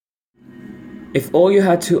If all you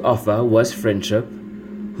had to offer was friendship,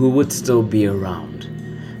 who would still be around?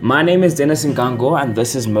 My name is Dennis Ngango, and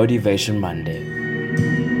this is Motivation Monday.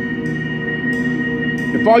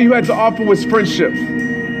 If all you had to offer was friendship,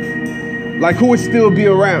 like who would still be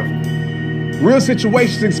around? Real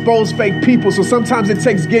situations expose fake people, so sometimes it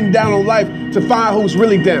takes getting down on life to find who's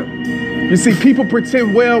really down. You see, people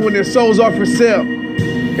pretend well when their souls are for sale.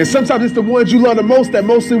 And sometimes it's the ones you love the most that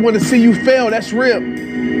mostly want to see you fail. That's real.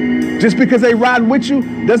 Just because they riding with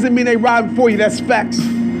you doesn't mean they riding for you. That's facts.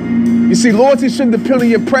 You see, loyalty shouldn't depend on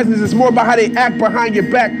your presence. It's more about how they act behind your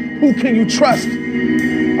back. Who can you trust?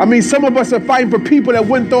 I mean, some of us are fighting for people that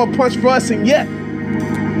wouldn't throw a punch for us, and yet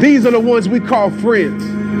these are the ones we call friends.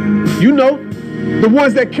 You know, the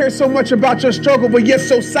ones that care so much about your struggle, but yet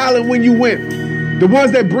so silent when you win. The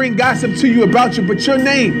ones that bring gossip to you about you, but your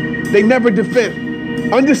name, they never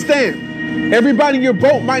defend. Understand, everybody in your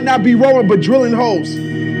boat might not be rowing, but drilling holes.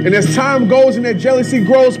 And as time goes and that jealousy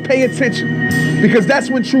grows, pay attention, because that's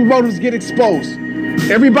when true motives get exposed.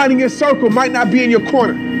 Everybody in your circle might not be in your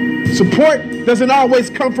corner. Support doesn't always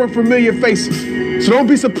come from familiar faces. So don't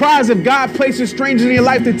be surprised if God places strangers in your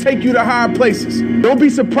life to take you to higher places. Don't be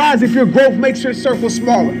surprised if your growth makes your circle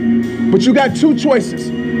smaller. But you got two choices.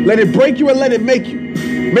 Let it break you or let it make you.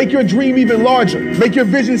 Make your dream even larger. Make your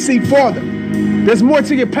vision see farther. There's more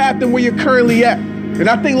to your path than where you're currently at. And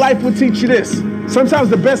I think life will teach you this. Sometimes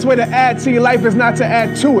the best way to add to your life is not to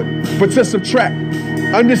add to it, but to subtract.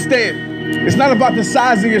 Understand, it's not about the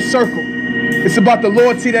size of your circle. It's about the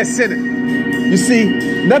loyalty that's in it. You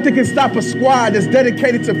see, nothing can stop a squad that's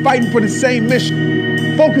dedicated to fighting for the same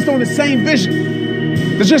mission, focused on the same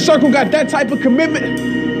vision. Does your circle got that type of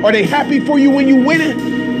commitment? Are they happy for you when you win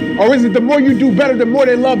it? Or is it the more you do better, the more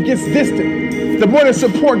their love gets distant? The more the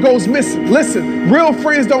support goes missing. Listen, real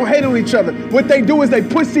friends don't hate on each other. What they do is they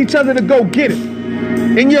push each other to go get it.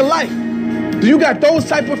 In your life, do you got those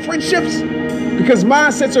type of friendships? Because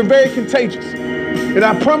mindsets are very contagious. And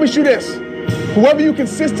I promise you this, whoever you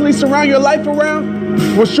consistently surround your life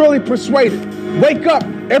around will surely persuade it. Wake up,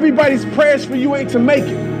 everybody's prayers for you ain't to make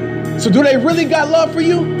it. So do they really got love for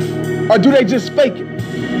you? Or do they just fake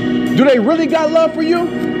it? Do they really got love for you?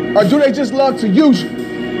 Or do they just love to use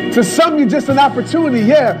you? To some, you're just an opportunity.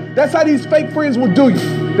 Yeah, that's how these fake friends will do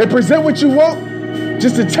you. They present what you want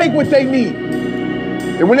just to take what they need.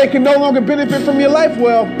 And when they can no longer benefit from your life,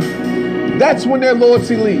 well, that's when their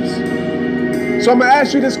loyalty leaves. So I'm going to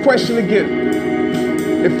ask you this question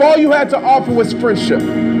again. If all you had to offer was friendship,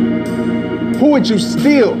 who would you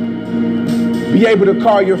still be able to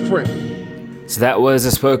call your friend? So that was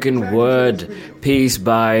a spoken word piece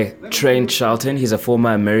by Trent Shelton. He's a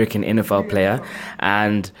former American NFL player.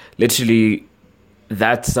 And literally,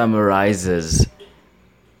 that summarizes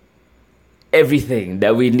everything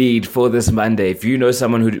that we need for this Monday. If you know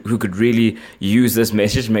someone who could really use this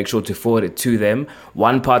message, make sure to forward it to them.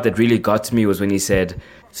 One part that really got to me was when he said,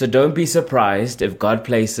 so don't be surprised if God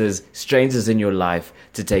places strangers in your life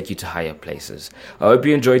to take you to higher places. I hope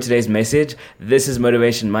you enjoyed today's message. This is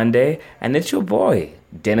Motivation Monday, and it's your boy,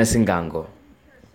 Dennis Ngango.